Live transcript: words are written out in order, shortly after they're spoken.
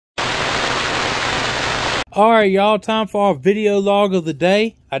All right, y'all, time for our video log of the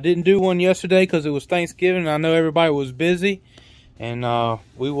day. I didn't do one yesterday because it was Thanksgiving. I know everybody was busy, and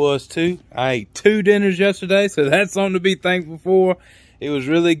we was too. I ate 2 dinners yesterday, so that's something to be thankful for. It was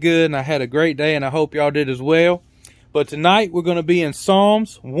really good, and I had a great day, and I hope y'all did as well. But tonight, we're going to be in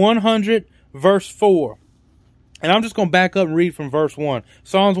Psalms 100, verse 4. And I'm just going to back up and read from verse 1.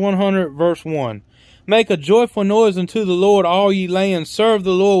 Psalms 100, verse 1. Make a joyful noise unto the Lord, all ye lands. Serve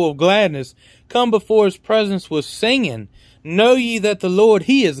the Lord with gladness. Come before his presence with singing. Know ye that the Lord,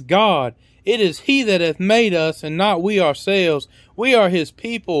 he is God. It is he that hath made us, and not we ourselves. We are his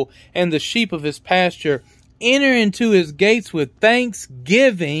people, and the sheep of his pasture. Enter into his gates with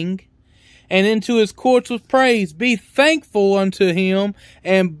thanksgiving, and into his courts with praise. Be thankful unto him,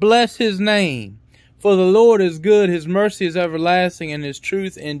 and bless his name. For the Lord is good, his mercy is everlasting, and his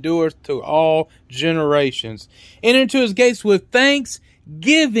truth endureth to all generations. Enter into his gates with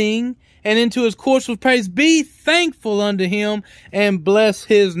thanksgiving, and into his courts with praise. Be thankful unto him, and bless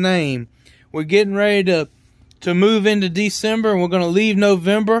his name. We're getting ready to move into December, and we're going to leave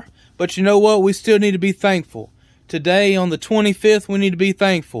November. But you know what? We still need to be thankful. Today, on the 25th, we need to be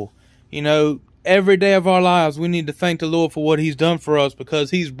thankful. You know, every day of our lives, we need to thank the Lord for what he's done for us, because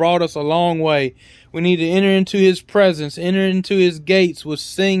he's brought us a long way. We need to enter into his presence, enter into his gates with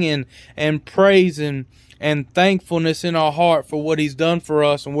singing and praising and thankfulness in our heart for what he's done for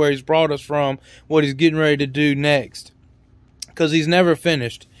us and where he's brought us from, what he's getting ready to do next. Because he's never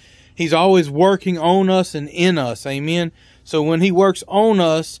finished. He's always working on us and in us. Amen. So when he works on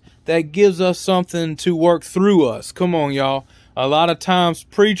us, that gives us something to work through us. Come on, y'all. A lot of times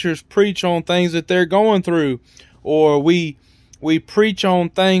preachers preach on things that they're going through, or we preach on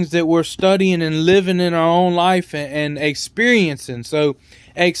things that we're studying and living in our own life and experiencing. So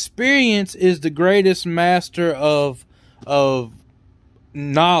experience is the greatest master of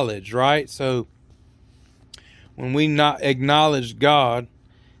knowledge, right? So when we not acknowledge God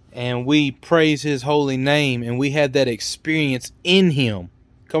and we praise his holy name and we had that experience in him,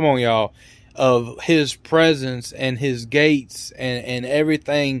 come on, y'all, of his presence and his gates and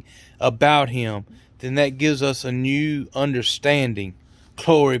everything about him, then that gives us a new understanding.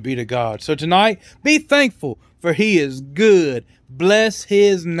 Glory be to God. So tonight, be thankful, for he is good. Bless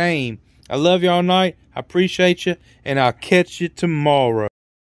his name. I love y'all tonight. I appreciate you, and I'll catch you tomorrow.